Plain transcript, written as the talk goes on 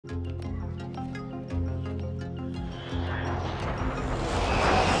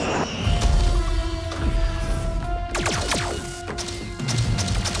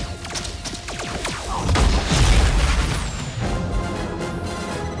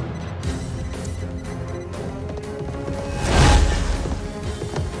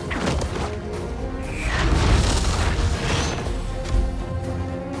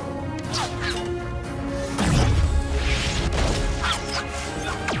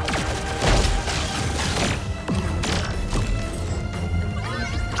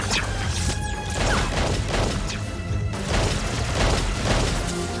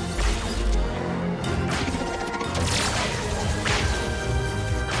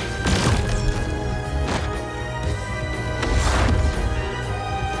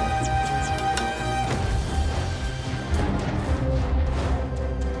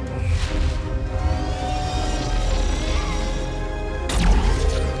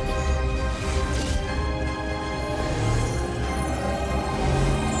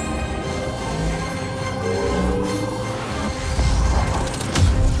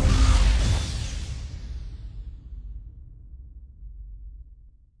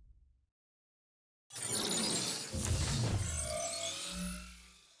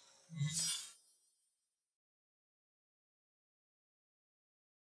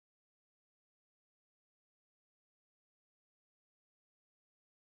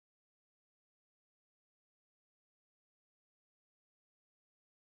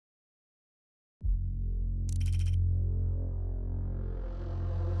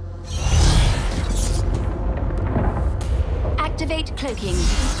Activate cloaking.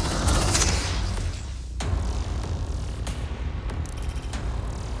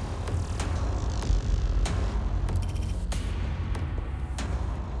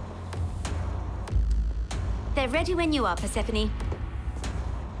 They're ready when you are, Persephone.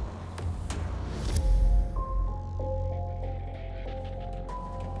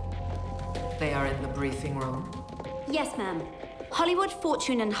 They are in the briefing room? Yes, ma'am. Hollywood,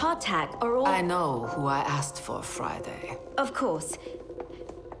 Fortune, and Hardtack are all... I know who I asked for Friday. Of course.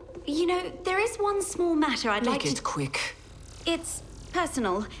 You know, there is one small matter I'd like to... Make it quick. It's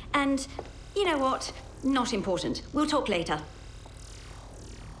personal, and you know what? Not important. We'll talk later.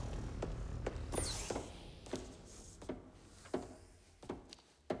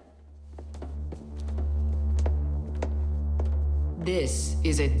 This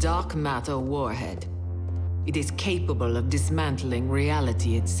is a dark matter warhead. It is capable of dismantling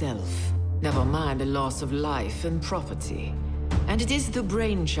reality itself. Never mind the loss of life and property. And it is the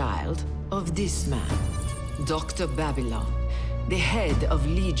brainchild of this man, Dr. Babylon, the head of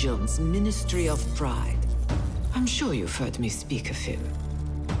Legion's Ministry of Pride. I'm sure you've heard me speak of him.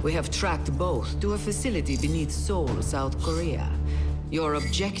 We have tracked both to a facility beneath Seoul, South Korea. Your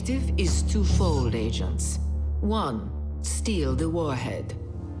objective is twofold, agents. 1, steal the warhead.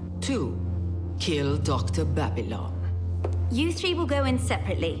 2, kill Dr. Babylon. You three will go in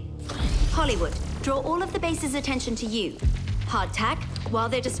separately. Hollywood, draw all of the base's attention to you. Hardtack, while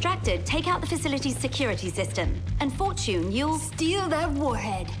they're distracted, take out the facility's security system. And Fortune, you'll... Steal that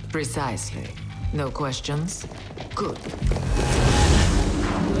warhead. Precisely. No questions? Good.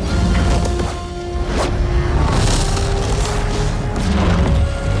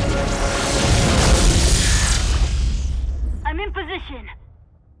 I'm in position.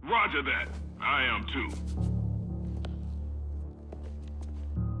 Roger that. I am too.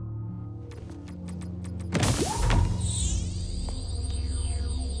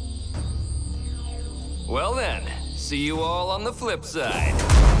 Well then, see you all on the flip side.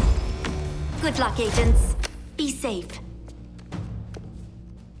 Good luck, agents. Be safe.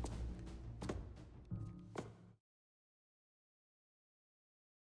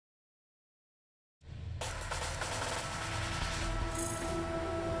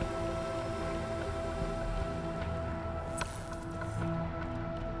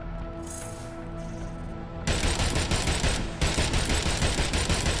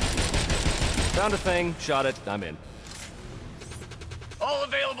 Found a thing, shot it, I'm in. All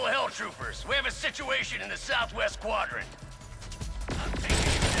available Hell Troopers, we have a situation in the southwest quadrant. I'm taking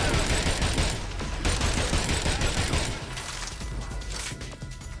you down.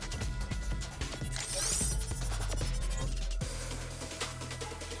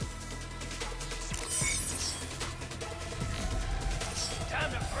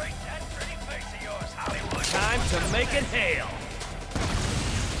 Time to break that pretty face of yours, Hollywood. Time to make it hail.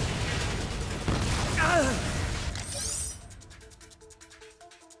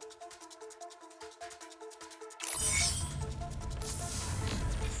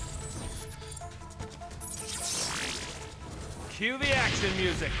 Cue the action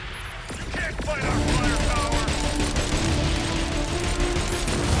music. You can't fight our firepower.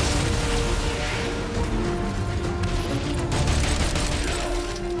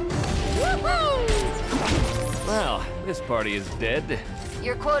 Woohoo! Well, this party is dead.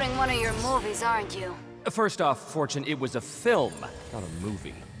 You're quoting one of your movies, aren't you? First off, Fortune, it was a film, not a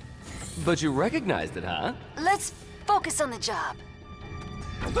movie. But you recognized it, huh? Let's focus on the job.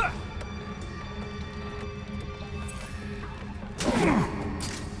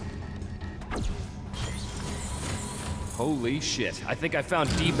 Holy shit, I think I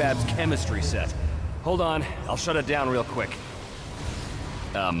found D-Bab's chemistry set. Hold on, I'll shut it down real quick.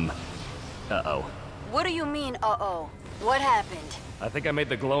 Uh-oh. What do you mean, uh-oh? What happened? I think I made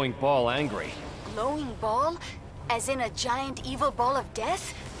the glowing ball angry. Glowing ball? As in a giant evil ball of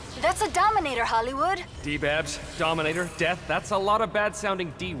death? That's a Dominator, Hollywood. D-Babs, Dominator, Death, that's a lot of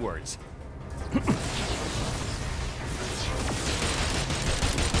bad-sounding D-words.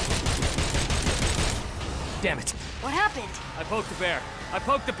 Damn it. What happened? I poked the bear. I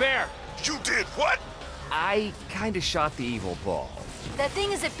poked the bear! You did what? I kinda shot the evil ball. That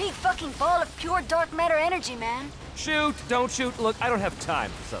thing is a big fucking ball of pure dark matter energy, man. Shoot, don't shoot. Look, I don't have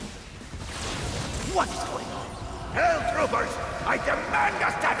time for something. What's going on? Hell Troopers, I demand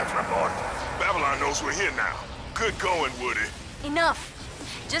a status report! Babylon knows we're here now. Good going, Woody. Enough.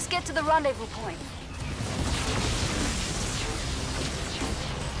 Just get to the rendezvous point.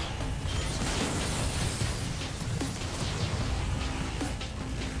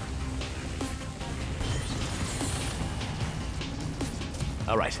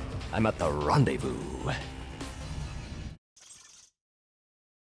 All right, I'm at the rendezvous.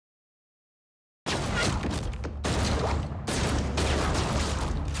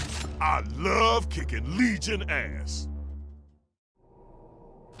 I love kicking Legion ass.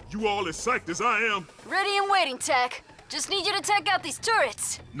 You all as psyched as I am? Ready and waiting, Tech. Just need you to take out these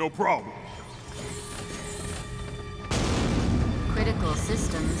turrets. No problem. Critical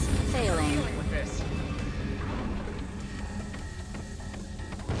systems failing.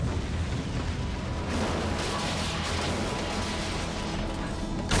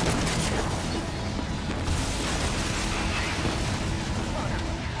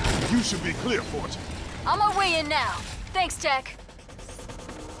 You should be clear, Fortune. On my way in now. Thanks, Tech.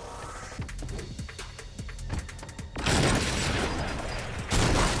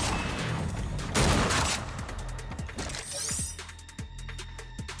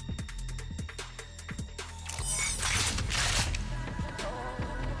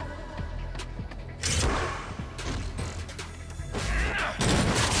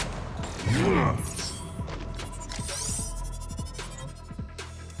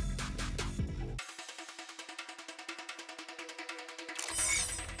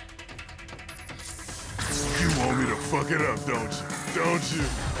 You want me to fuck it up, don't you? Don't you?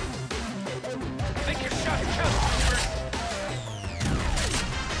 Make your shot, troopers!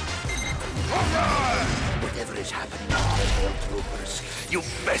 Whatever is happening to the Hell Troopers, you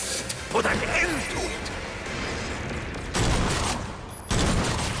best put an end to it.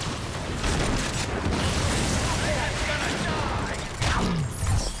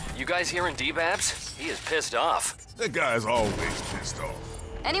 You guys hearing D-Babs? He is pissed off. That guy's always pissed off.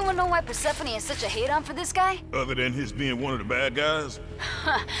 Anyone know why Persephone has such a hate-on for this guy? Other than his being one of the bad guys?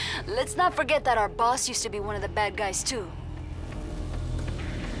 Let's not forget that our boss used to be one of the bad guys, too.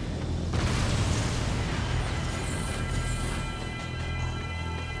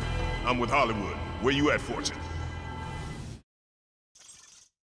 I'm with Hollywood. Where you at, Fortune?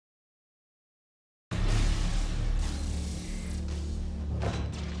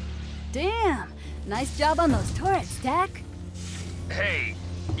 Damn! Nice job on those turrets, Tech. Hey,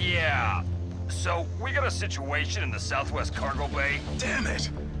 yeah. So, we got a situation in the Southwest Cargo Bay. Damn it!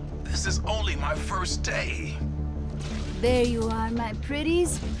 This is only my first day. There you are, my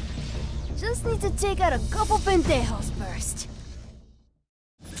pretties. Just need to take out a couple pendejos first.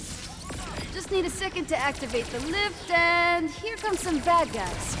 Just need a second to activate the lift, and here come some bad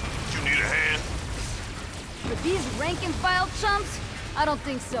guys. You need a hand? But these rank-and-file chumps? I don't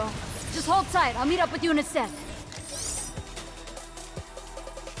think so. Just hold tight. I'll meet up with you in a sec.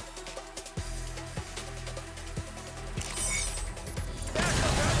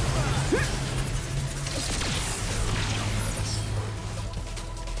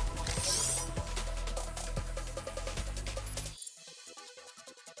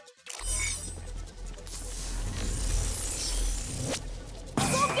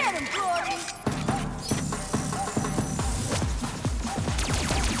 Go get him, Glory!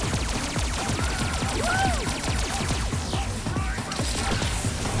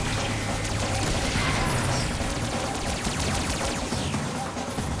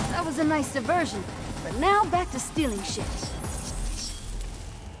 That was a nice diversion, but now back to stealing shit.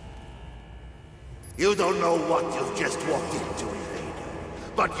 You don't know what you've just walked into, Invader.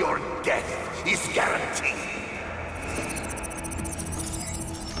 But your death is guaranteed.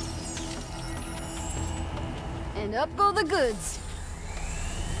 And up go the goods.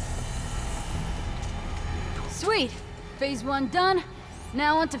 Sweet. Phase 1 done.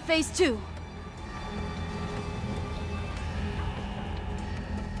 Now on to Phase 2.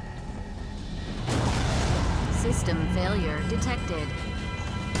 System failure detected.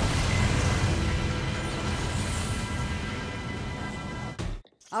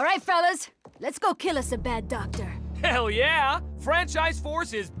 All right, fellas. Let's go kill us a bad doctor. Hell yeah! Franchise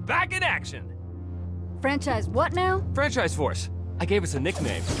Force is back in action! Franchise what now? Franchise Force. I gave us a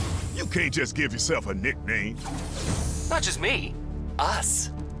nickname. You can't just give yourself a nickname. Not just me.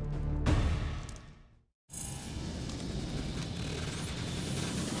 Us.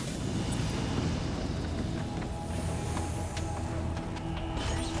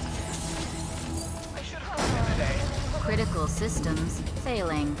 Critical systems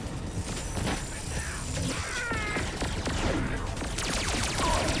failing.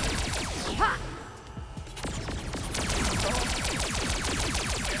 Ha!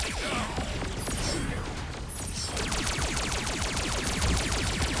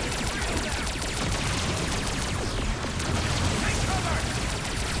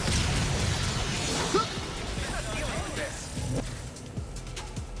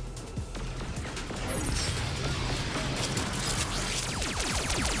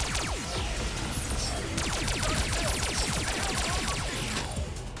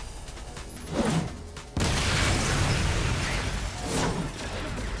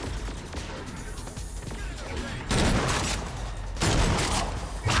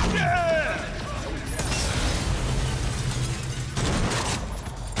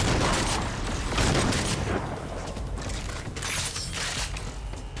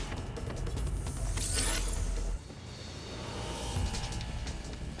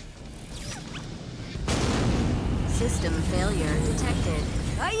 System failure detected.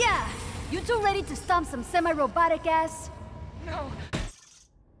 Oh yeah! You two ready to stomp some semi-robotic ass? No.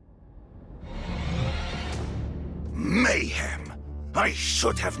 Mayhem! I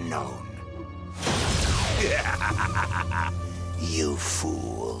should have known. You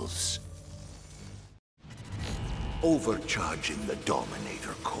fools. Overcharging the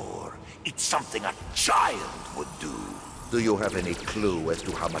Dominator core. It's something a child would do. Do you have any clue as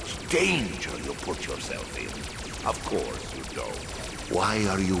to how much danger you put yourself in? Of course you don't. Why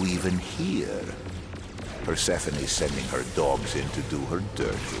are you even here? Persephone's sending her dogs in to do her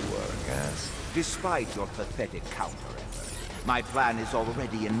dirty work, yes? Despite your pathetic counter-effort, my plan is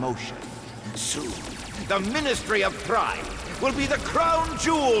already in motion. Soon, the Ministry of Pride will be the crown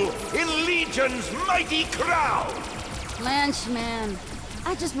jewel in Legion's mighty crown! Blanche, man.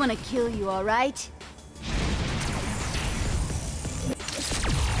 I just want to kill you, alright?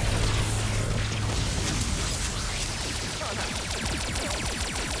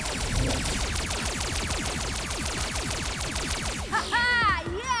 Ha-ha!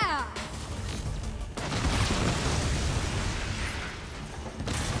 Yeah!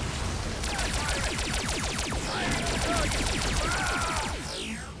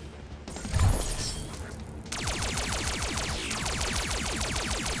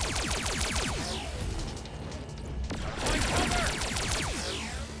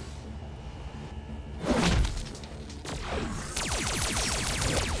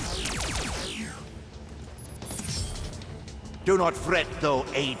 Do not fret, though,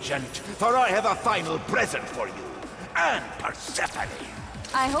 Agent, for I have a final present for you. And Persephone.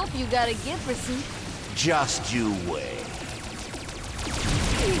 I hope you got a gift receipt. Just you wait.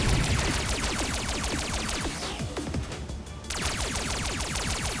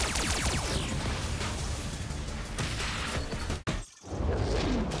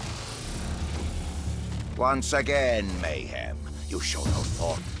 Once again, Mayhem, you show no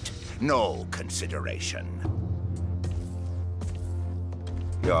thought, no consideration.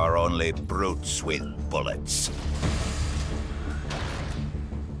 You're only brutes with bullets.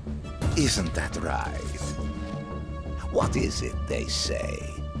 Isn't that right? What is it they say?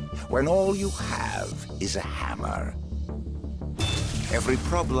 When all you have is a hammer. Every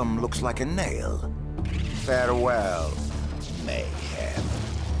problem looks like a nail. Farewell, Mayhem.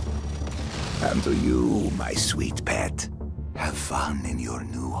 And to you, my sweet pet, have fun in your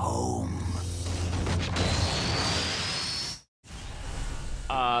new home.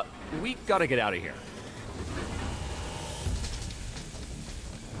 We gotta get out of here.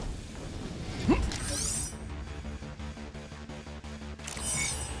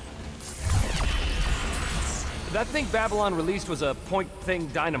 That thing Babylon released was a point-thing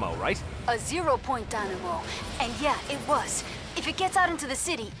dynamo, right? A 0-point dynamo. And yeah, it was. If it gets out into the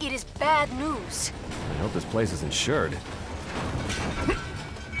city, it is bad news. I hope this place is insured.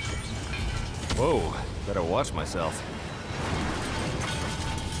 Whoa, better watch myself.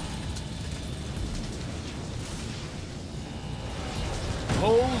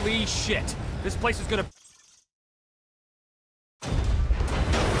 Holy shit! This place is gonna...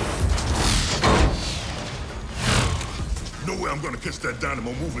 No way I'm gonna catch that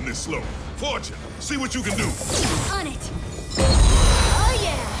dynamo moving this slow. Fortune, see what you can do. On it! Oh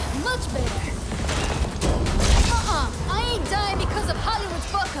yeah, much better. I ain't dying because of Hollywood's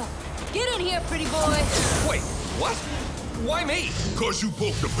fuck-up. Get in here, pretty boy. Wait, what? Why me? Cause you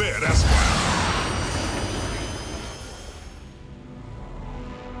poked the bear, that's why.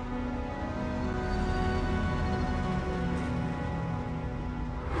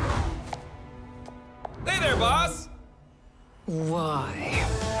 Hey there, boss! Why?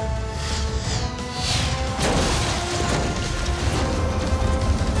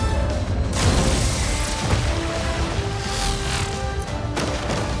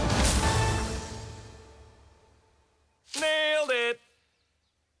 Nailed it!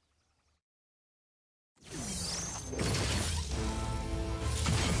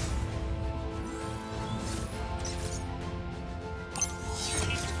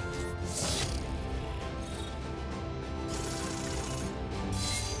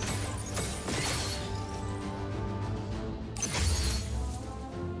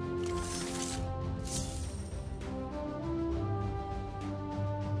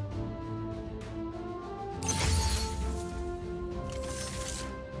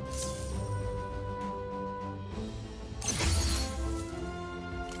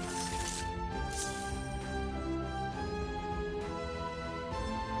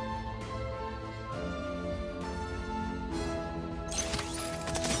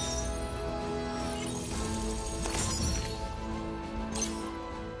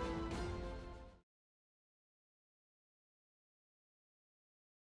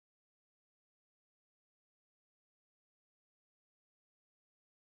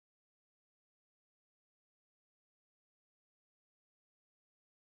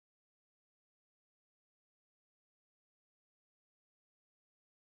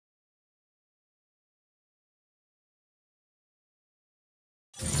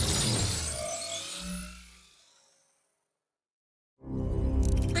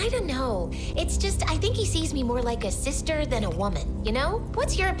 know. It's just, I think he sees me more like a sister than a woman, you know?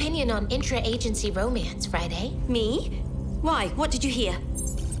 What's your opinion on intra-agency romance, Friday? Me? Why? What did you hear?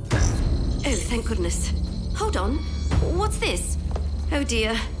 Oh, thank goodness. Hold on. What's this? Oh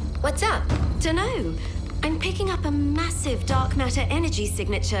dear. What's up? Dunno. I'm picking up a massive dark matter energy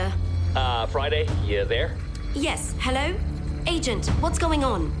signature. Friday, you there? Yes, hello? Agent, what's going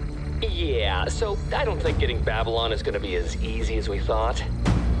on? Yeah, so I don't think getting Babylon is gonna be as easy as we thought.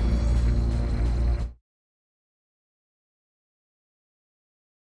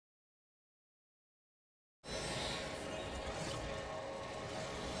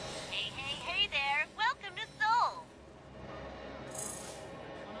 Hey there. Welcome to Seoul.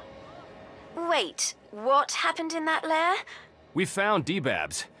 Wait, what happened in that lair? We found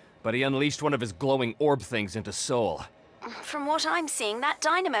D-Babs, but he unleashed one of his glowing orb things into Seoul. From what I'm seeing, that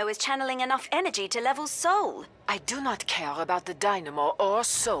dynamo is channeling enough energy to level Seoul. I do not care about the dynamo or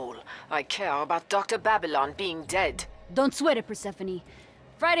soul. I care about Dr. Babylon being dead. Don't sweat it, Persephone.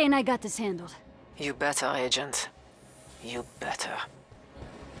 Friday and I got this handled. You better, Agent. You better.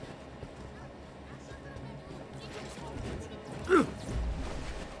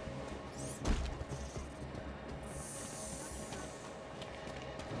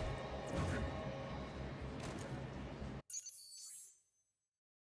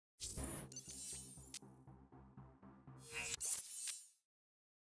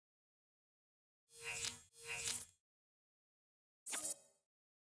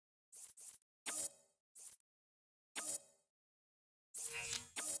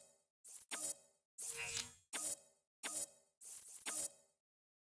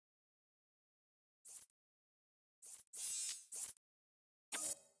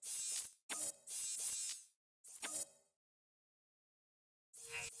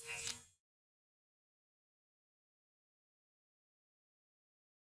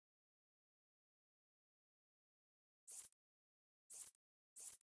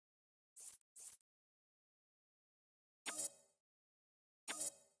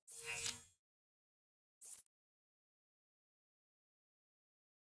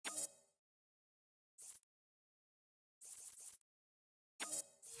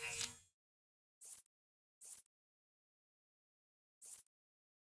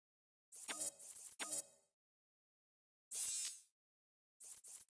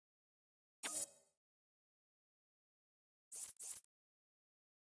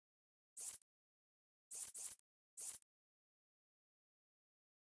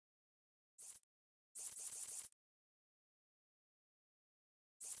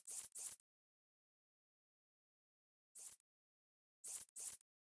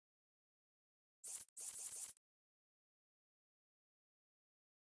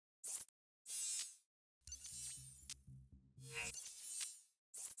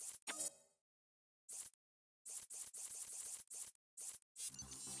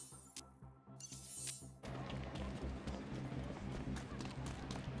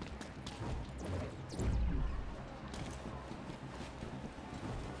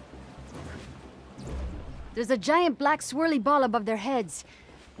 There's a giant black swirly ball above their heads.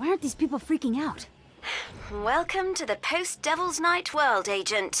 Why aren't these people freaking out? Welcome to the post-Devil's Night world,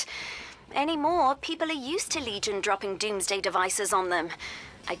 Agent. Anymore, people are used to Legion dropping doomsday devices on them.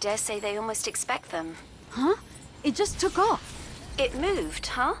 I dare say they almost expect them. Huh? It just took off. It moved,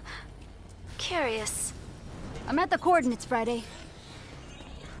 huh? Curious. I'm at the coordinates, Friday.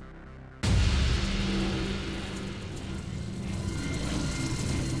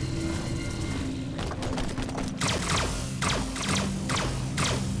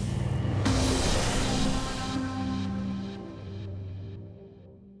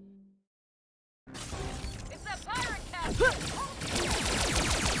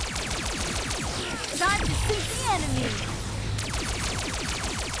 Time to sink the enemy!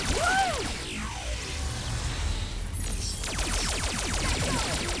 Woo!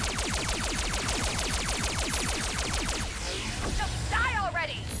 Just die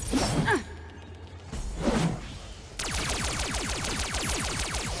already!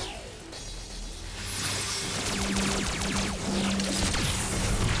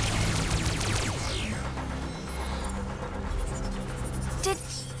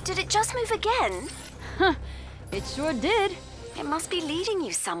 Did it just move again? Huh. It sure did. It must be leading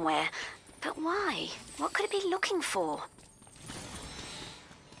you somewhere. But why? What could it be looking for?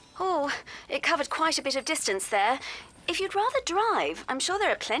 Oh, it covered quite a bit of distance there. If you'd rather drive, I'm sure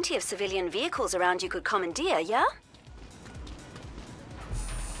there are plenty of civilian vehicles around you could commandeer, yeah?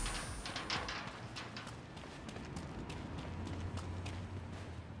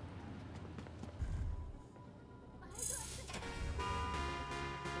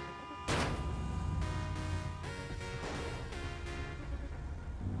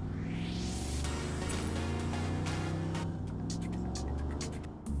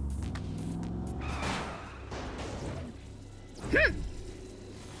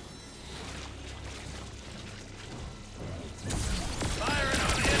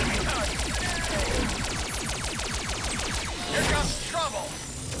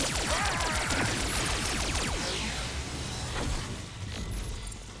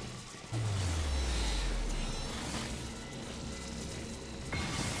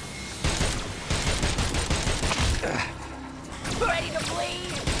 Ready to bleed?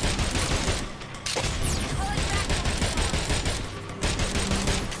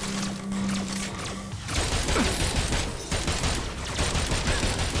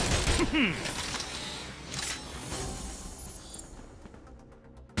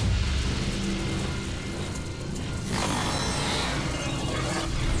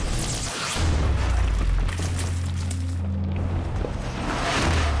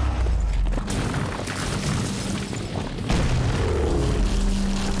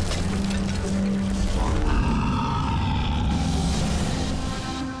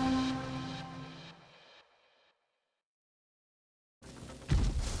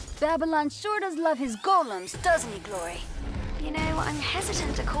 Babylon sure does love his golems, doesn't he, Glory? You know, I'm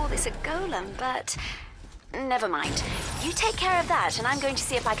hesitant to call this a golem, but never mind. You take care of that, and I'm going to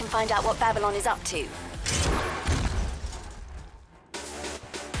see if I can find out what Babylon is up to.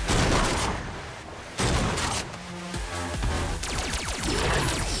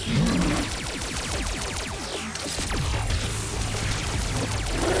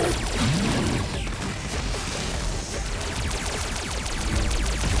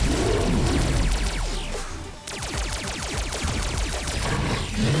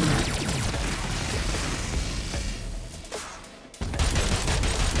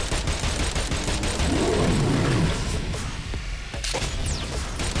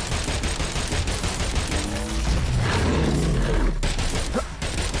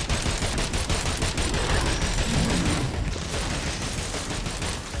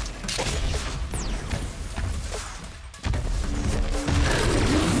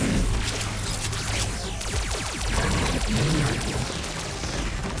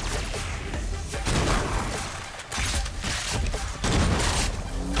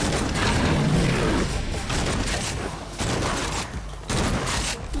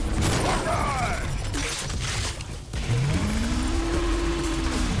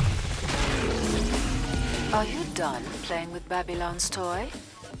 Are you done playing with Babylon's toy?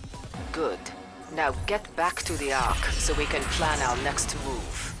 Good. Now get back to the Ark so we can plan our next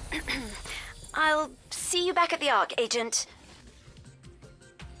move. I'll see you back at the Ark, Agent.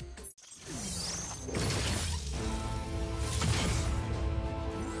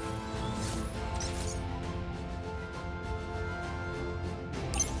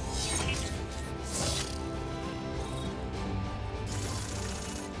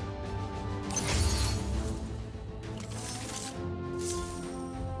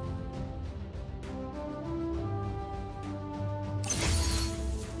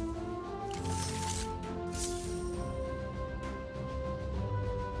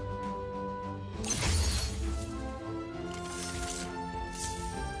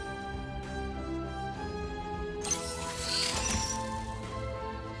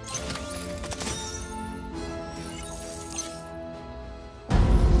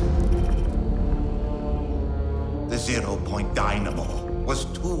 The zero-point dynamo was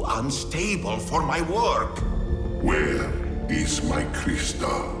too unstable for my work. Where is my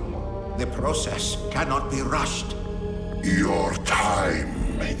crystal? The process cannot be rushed. Your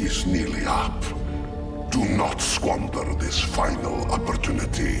time is nearly up. Do not squander this final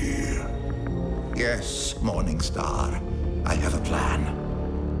opportunity. Yes, Morningstar. I have a plan.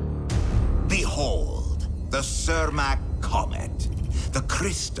 Behold, the Cermak Comet. The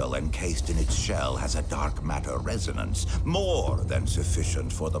crystal encased in its shell has a dark matter resonance, more than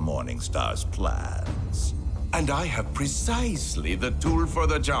sufficient for the Morningstar's plans. And I have precisely the tool for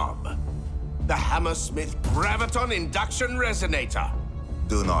the job. The Hammersmith Graviton Induction Resonator.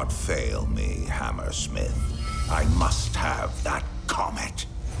 Do not fail me, Hammersmith. I must have that comet.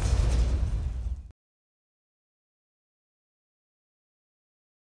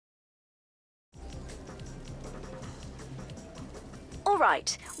 All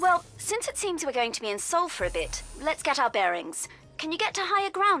right. Well, since it seems we're going to be in Seoul for a bit, let's get our bearings. Can you get to higher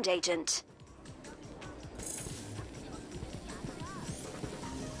ground, Agent?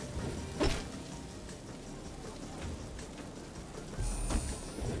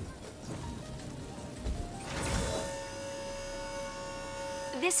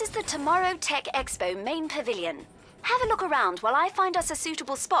 This is the Tomorrow Tech Expo main pavilion. Have a look around while I find us a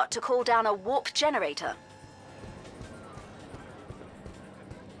suitable spot to call down a warp generator.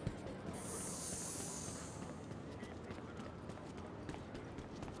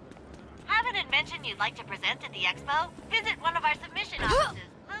 Haven't it mentioned you'd like to present at the expo? Visit one of our submission offices,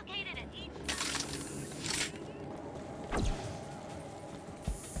 located at each...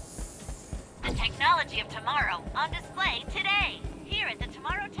 The technology of tomorrow on display today, here at the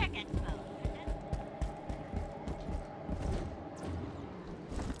Tomorrow Tech Expo.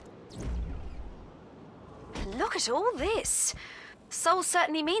 Look at all this. Soul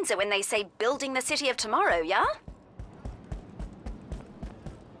certainly means it when they say building the city of tomorrow, yeah?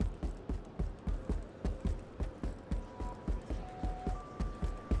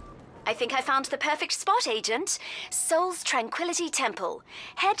 I think I found the perfect spot, Agent. Soul's Tranquility Temple.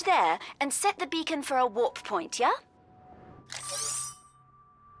 Head there and set the beacon for a warp point, yeah?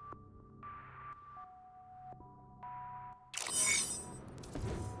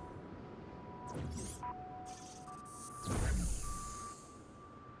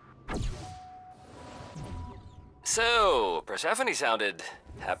 So, Persephone sounded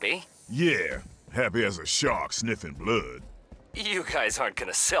happy. Yeah, happy as a shark sniffing blood. You guys aren't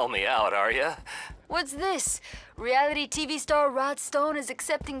gonna sell me out, are ya? What's this? Reality TV star Rod Stone is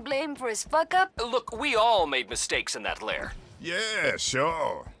accepting blame for his fuck-up? Look, we all made mistakes in that lair. Yeah,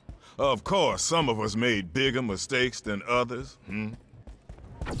 sure. Of course, some of us made bigger mistakes than others,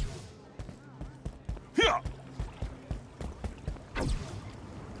 Yeah.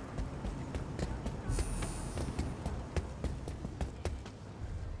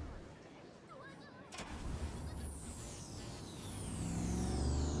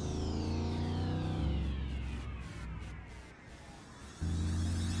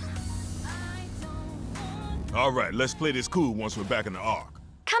 All right, let's play this cool once we're back in the Ark.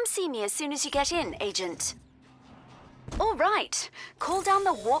 Come see me as soon as you get in, Agent. All right, call down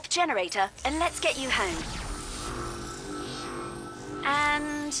the warp generator and let's get you home.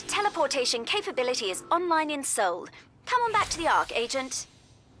 And teleportation capability is online in Seoul. Come on back to the Ark, Agent.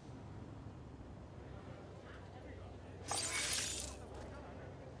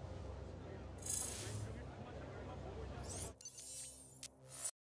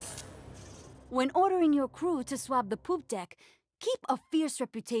 When ordering your crew to swab the poop deck, keep a fierce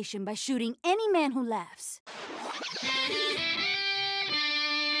reputation by shooting any man who laughs.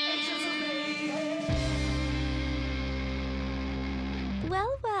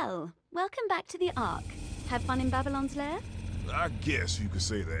 Well, well. Welcome back to the Ark. Have fun in Babylon's lair? I guess you could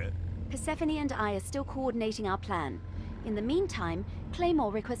say that. Persephone and I are still coordinating our plan. In the meantime,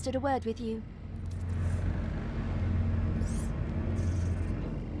 Claymore requested a word with you.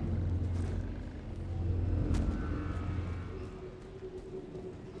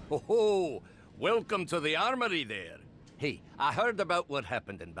 Oh, welcome to the armory there. Hey, I heard about what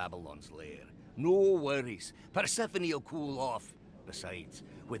happened in Babylon's lair. No worries. Persephone will cool off. Besides,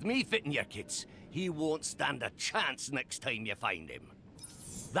 with me fitting your kits, he won't stand a chance next time you find him.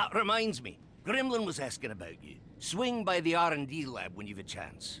 That reminds me, Gremlin was asking about you. Swing by the R&D lab when you've a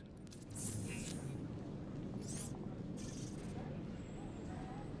chance.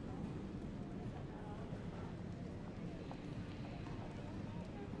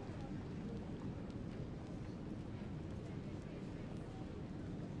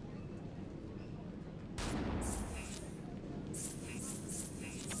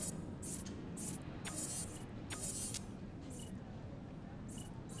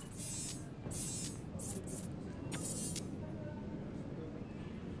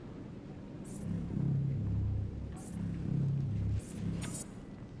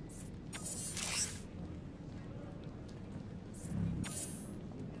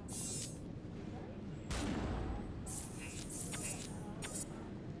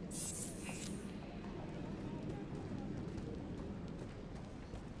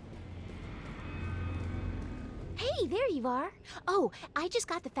 Hey, there you are. Oh, I just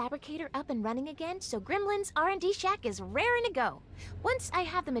got the fabricator up and running again, so Gremlin's R&D shack is raring to go. Once I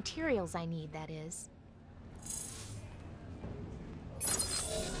have the materials I need, that is.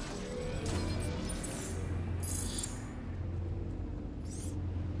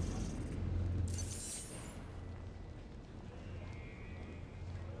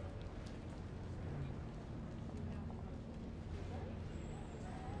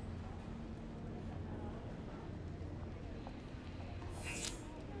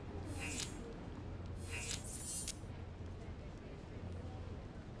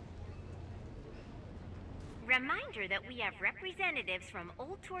 Reminder that we have representatives from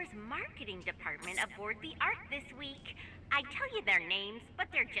Ultor's marketing department aboard the Ark this week. I tell you their names, but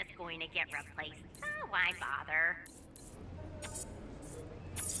they're just going to get replaced, so why bother?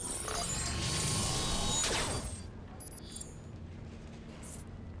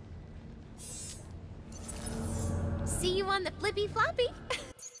 See you on the flippy floppy.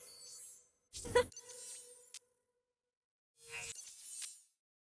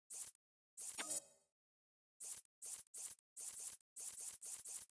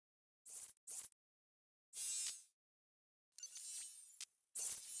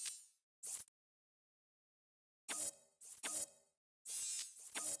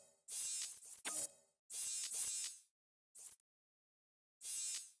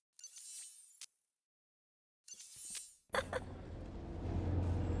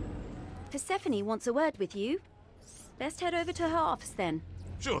 Persephone wants a word with you. Best head over to her office then.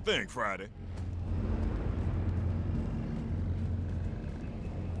 Sure thing, Friday.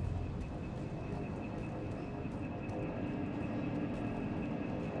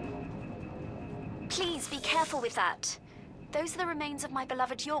 Please be careful with that. Those are the remains of my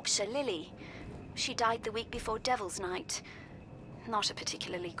beloved Yorkshire Lily. She died the week before Devil's Night. Not a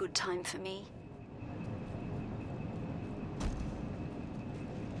particularly good time for me.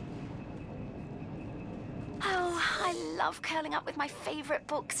 Oh, I love curling up with my favorite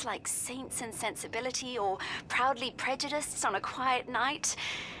books like Saints and Sensibility or Proudly Prejudiced on a quiet night.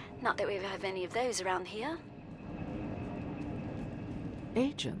 Not that we have any of those around here.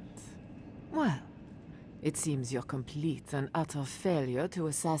 Agent? Well, it seems your complete and utter failure to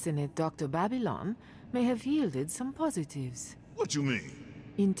assassinate Dr. Babylon may have yielded some positives. What you mean?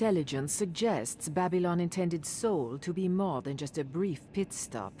 Intelligence suggests Babylon intended Soul to be more than just a brief pit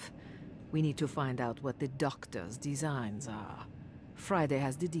stop. We need to find out what the Doctor's designs are. Friday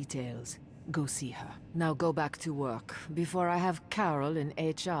has the details. Go see her. Now go back to work, before I have Carol in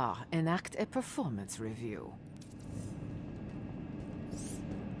HR enact a performance review.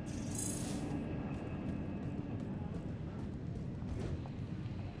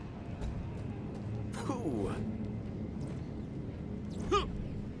 Ooh.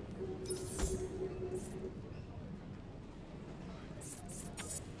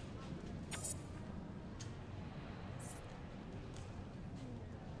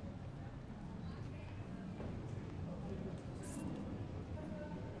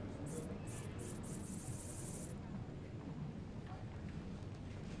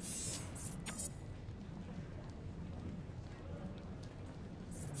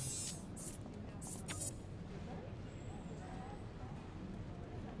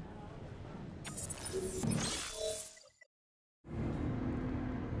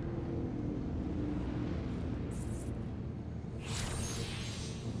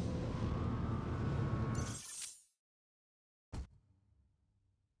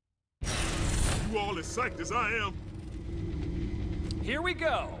 You all as psyched as I am? Here we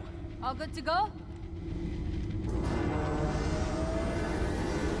go. All good to go?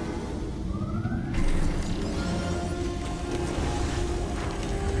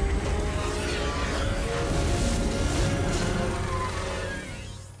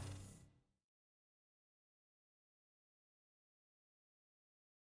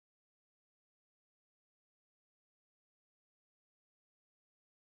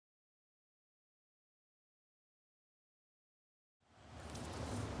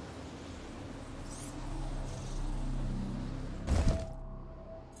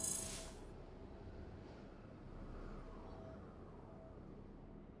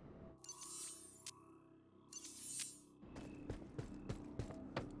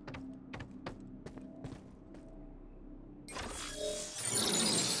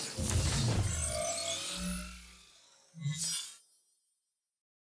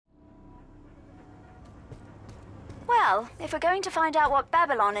 Well, if we're going to find out what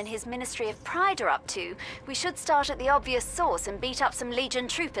Babylon and his Ministry of Pride are up to, we should start at the obvious source and beat up some Legion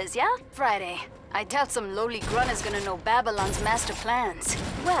troopers, yeah? Friday. I doubt some lowly grunt is gonna know Babylon's master plans.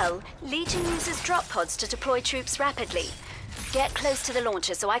 Well, Legion uses drop pods to deploy troops rapidly. Get close to the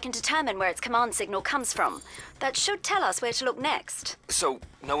launcher so I can determine where its command signal comes from. That should tell us where to look next. So,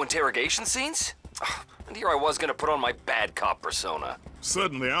 no interrogation scenes? Ugh, and here I was gonna put on my bad cop persona.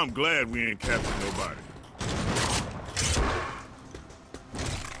 Suddenly, I'm glad we ain't captured nobody.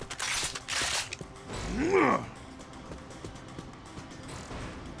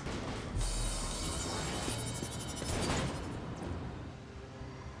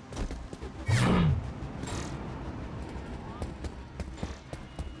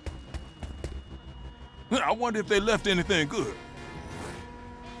 I wonder if they left anything good.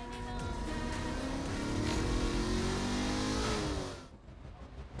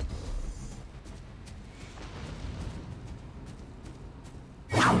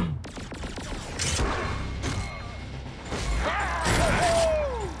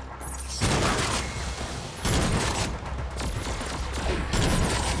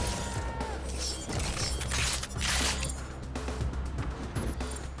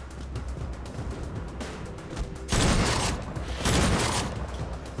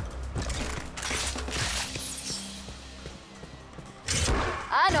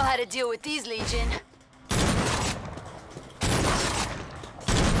 I know how to deal with these, Legion.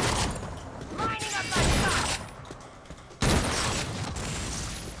 Lining up my shot!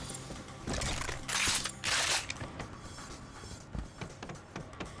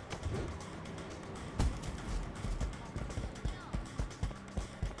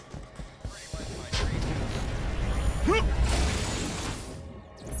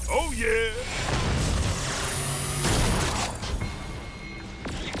 Oh, yeah!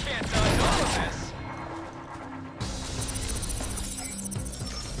 You can't dodge all of this.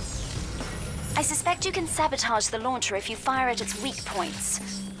 I suspect you can sabotage the launcher if you fire at its weak points.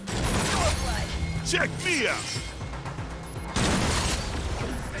 Check me out!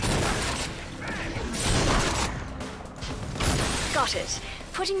 Got it.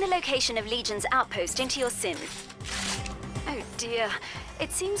 Putting the location of Legion's outpost into your sim. Oh dear.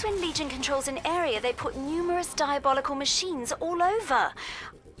 It seems when Legion controls an area, they put numerous diabolical machines all over.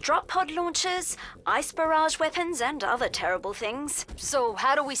 Drop pod launchers, ice barrage weapons, and other terrible things. So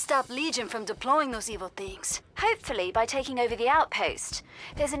how do we stop Legion from deploying those evil things? Hopefully by taking over the outpost.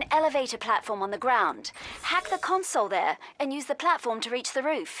 There's an elevator platform on the ground. Hack the console there and use the platform to reach the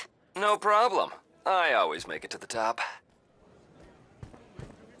roof. No problem. I always make it to the top.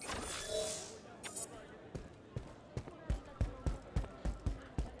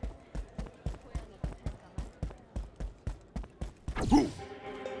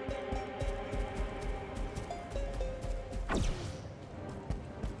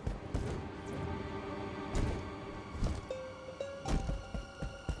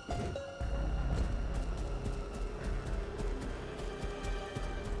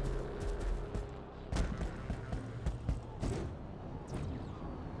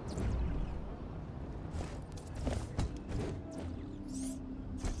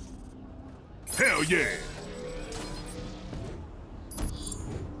 Hell yeah!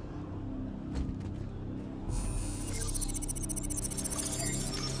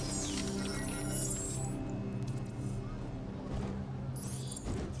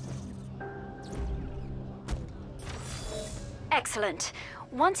 Excellent.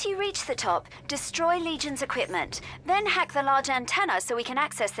 Once you reach the top, destroy Legion's equipment. Then hack the large antenna so we can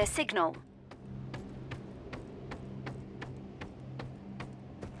access their signal.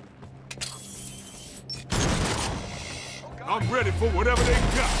 I'm ready for whatever they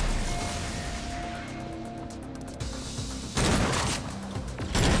got.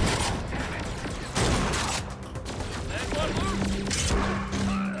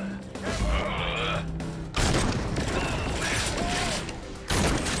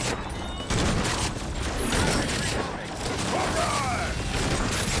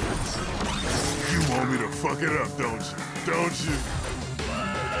 You want me to fuck it up, don't you? Don't you?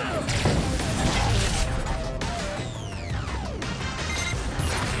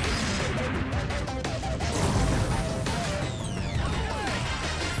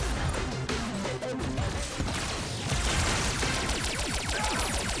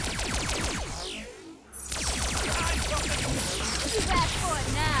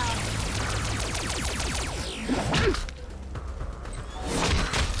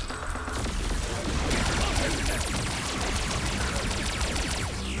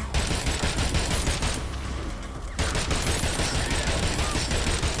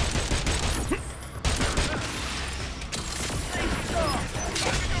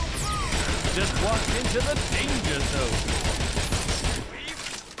 Just walked into the danger zone.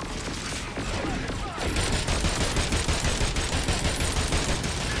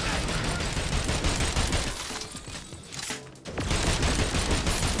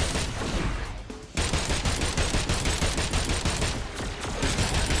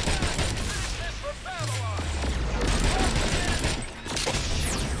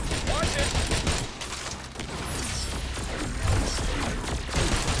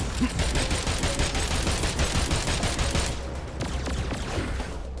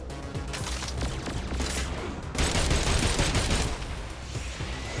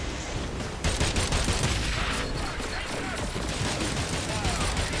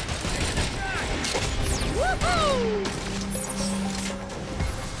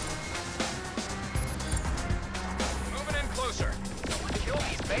 Moving in closer. Someone kill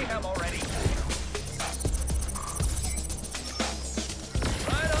these Mayhem already.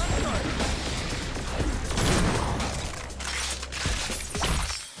 Right on target.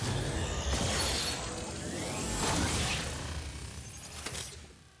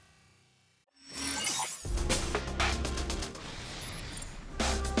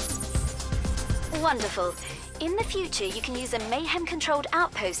 Wonderful. In the future, you can use a Mayhem-controlled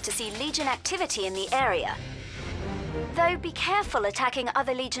outpost to see Legion activity in the area. Though be careful attacking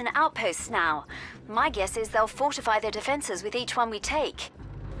other Legion outposts now. My guess is they'll fortify their defenses with each one we take.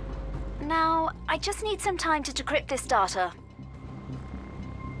 Now, I just need some time to decrypt this data.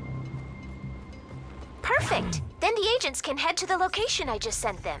 Perfect! Then the agents can head to the location I just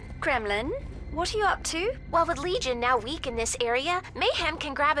sent them. Gremlin, what are you up to? Well, with Legion now weak in this area, Mayhem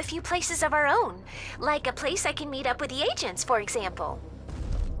can grab a few places of our own. Like a place I can meet up with the agents, for example.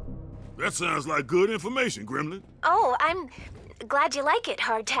 That sounds like good information, Gremlin. Oh, I'm glad you like it,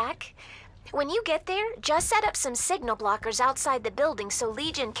 Hardtack. When you get there, just set up some signal blockers outside the building so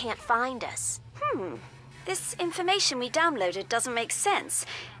Legion can't find us. This information we downloaded doesn't make sense.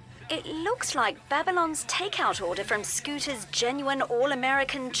 It looks like Babylon's takeout order from Scooter's genuine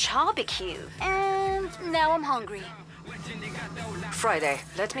all-American charbecue. And now I'm hungry. Friday,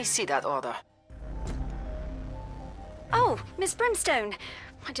 let me see that order. Oh, Miss Brimstone.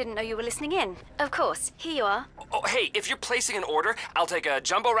 I didn't know you were listening in. Of course, here you are. Oh, hey, if you're placing an order, I'll take a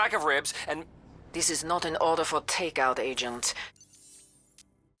jumbo rack of ribs and... This is not an order for takeout, Agent.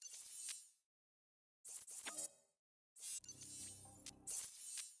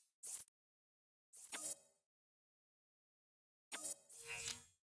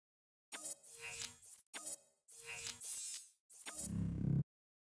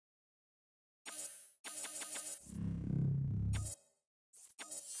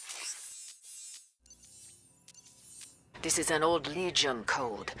 This is an old Legion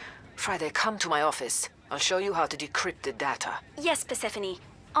code. Friday, come to my office. I'll show you how to decrypt the data. Yes, Persephone.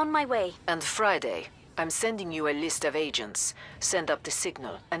 On my way. And Friday, I'm sending you a list of agents. Send up the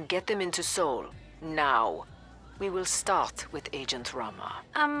signal and get them into Seoul. Now. We will start with Agent Rama.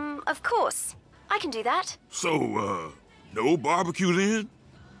 Of course. I can do that. So, no barbecue then?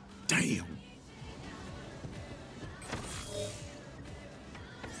 Damn.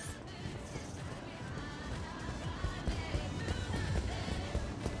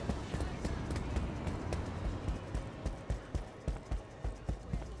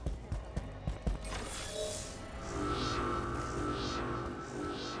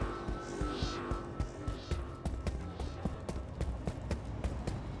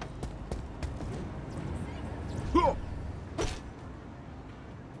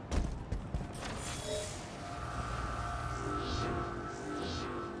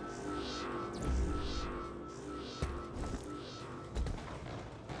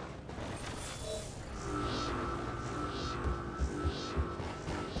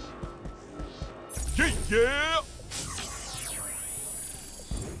 Yeah!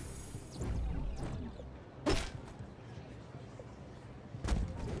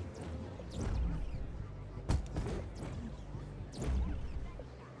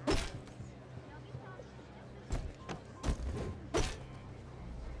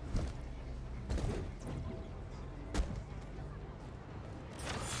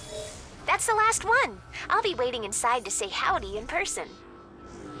 That's the last one. I'll be waiting inside to say howdy in person.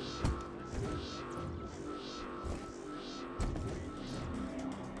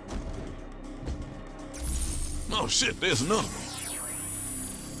 Oh shit, there's another one.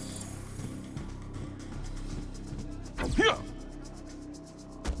 Here!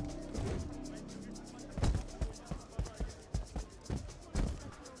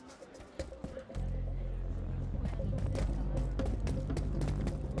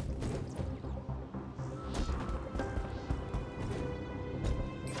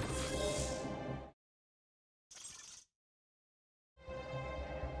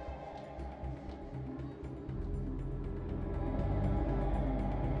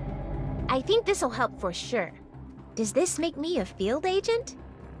 I think this'll help for sure. Does this make me a field agent?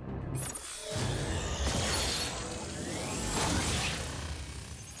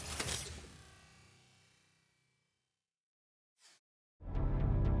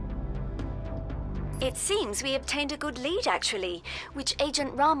 It seems we obtained a good lead, actually, which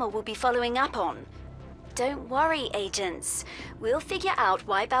Agent Rama will be following up on. Don't worry, agents. We'll figure out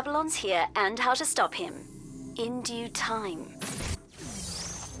why Babylon's here and how to stop him. In due time.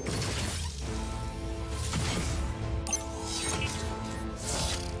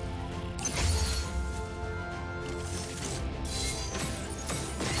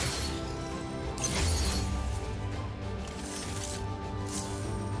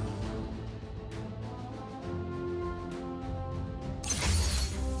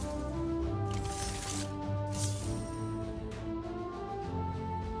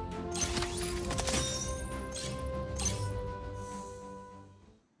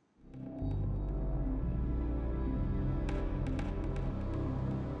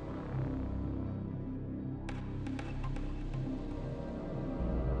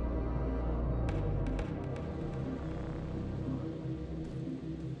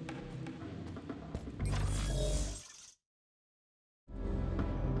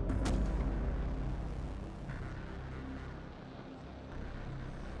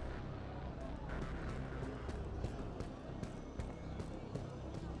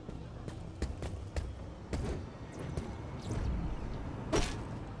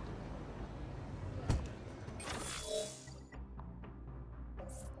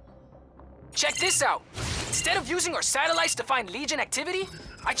 Check this out. Instead of using our satellites to find Legion activity,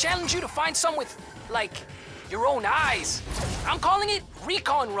 I challenge you to find some with, like, your own eyes. I'm calling it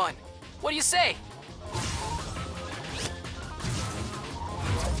Recon Run. What do you say?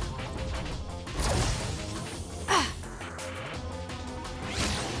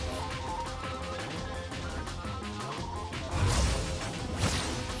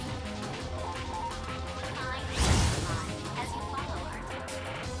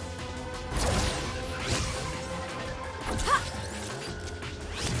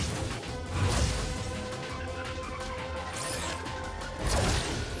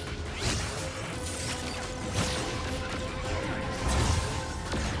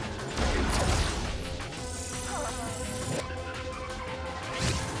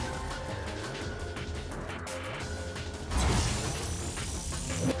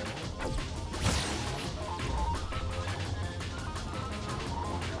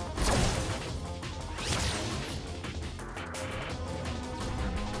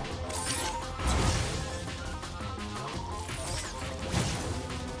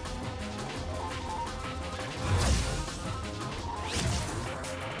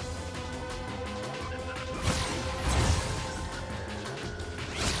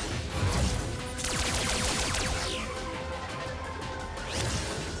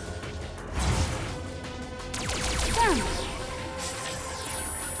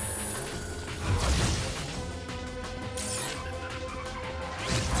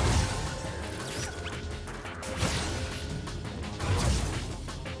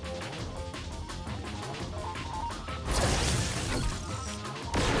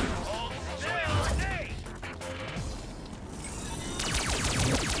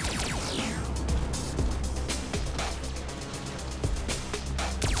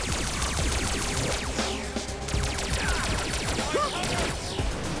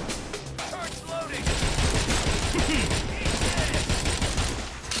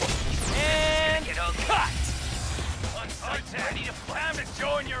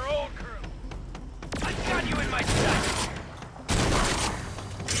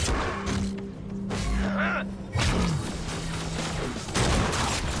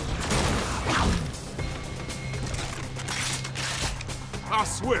 I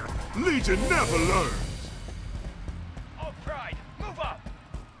swear, Legion never learns. All pride, move up!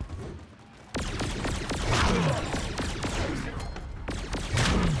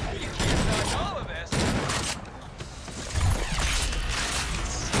 You can't dodge all of this.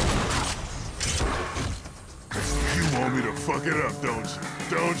 You want me to fuck it up, don't you?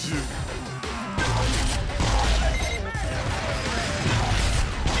 Don't you?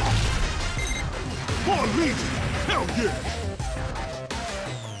 More Legion! Hell yeah!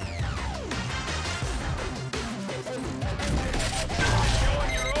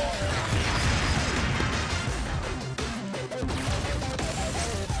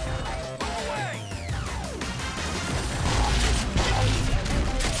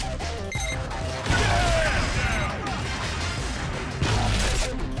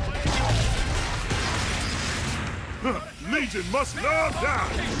 Legion must love die!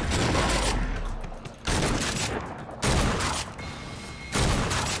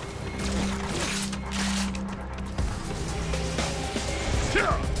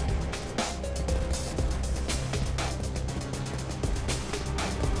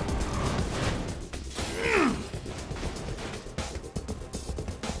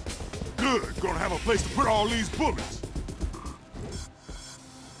 Good, gonna have a place to put all these bullets.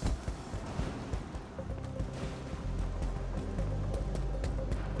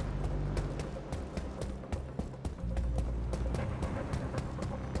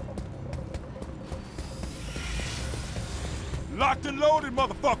 Locked and loaded,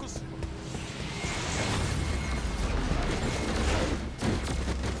 motherfuckers!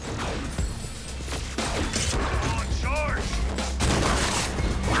 On charge!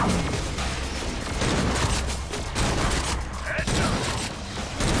 Heads up!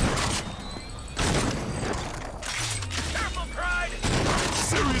 Careful, Pride!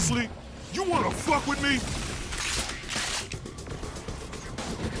 Seriously? You wanna fuck with me?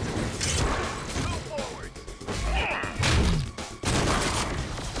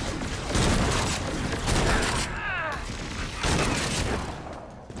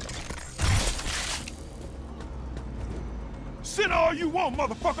 Send all you want,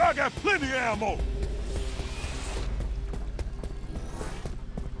 motherfucker. I got plenty of ammo.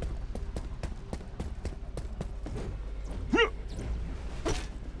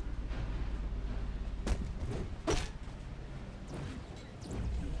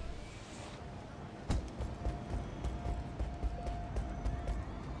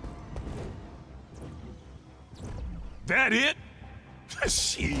 That it?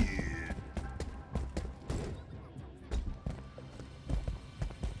 Shit.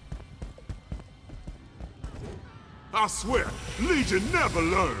 I swear, Legion never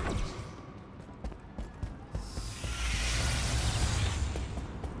learns.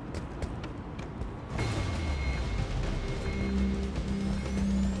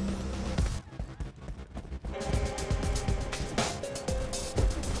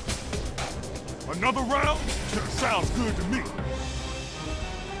 Another round? Sounds good to me.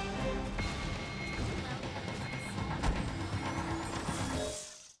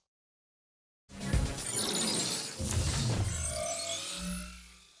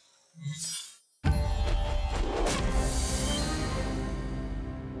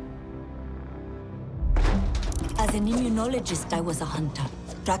 As an immunologist, I was a hunter,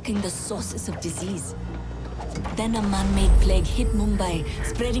 tracking the sources of disease. Then a man-made plague hit Mumbai,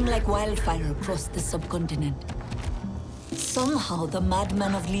 spreading like wildfire across the subcontinent. Somehow, the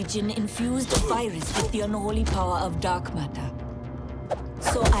madman of Legion infused the virus with the unholy power of dark matter.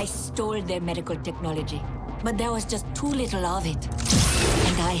 So I stole their medical technology, but there was just too little of it.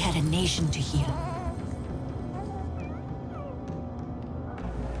 And I had a nation to heal.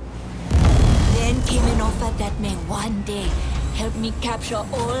 Then came an offer that may one day help me capture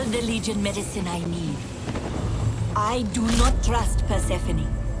all the Legion medicine I need. I do not trust Persephone,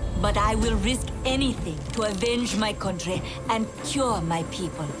 but I will risk anything to avenge my country and cure my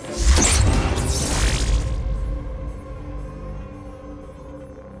people.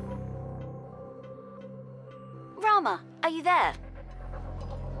 Rama, are you there?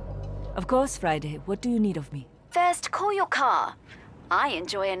 Of course, Friday. What do you need of me? First, call your car. I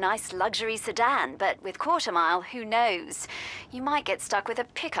enjoy a nice luxury sedan, but with quarter mile, who knows? You might get stuck with a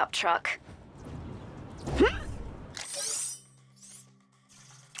pickup truck.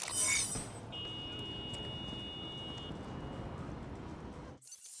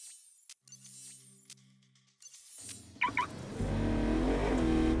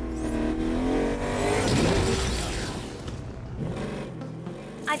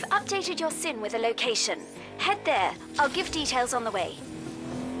 I've updated your SIN with a location. Head there. I'll give details on the way.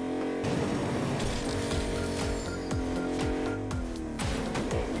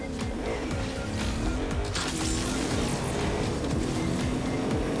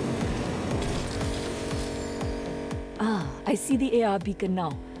 Ah, I see the AR beacon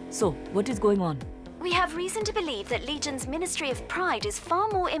now. So, what is going on? We have reason to believe that Legion's Ministry of Pride is far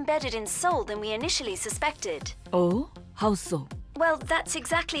more embedded in Seoul than we initially suspected. Oh? How so? Well, that's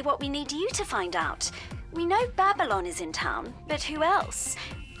exactly what we need you to find out. We know Babylon is in town, but who else?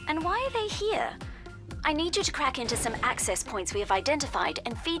 And why are they here? I need you to crack into some access points we have identified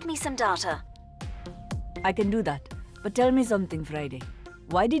and feed me some data. I can do that. But tell me something, Friday.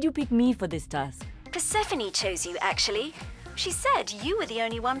 Why did you pick me for this task? Persephone chose you, actually. She said you were the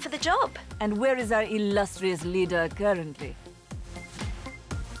only one for the job. And where is our illustrious leader currently?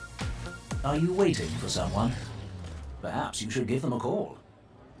 Are you waiting for someone? Perhaps you should give them a call.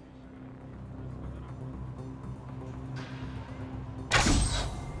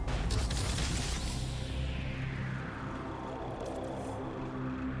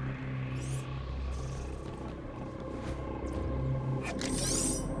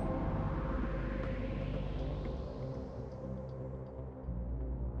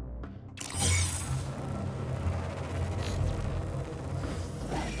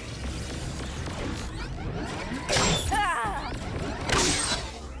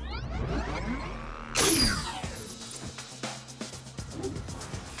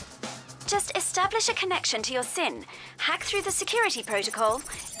 Just establish a connection to your SIN, hack through the security protocol,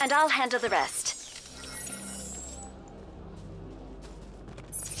 and I'll handle the rest.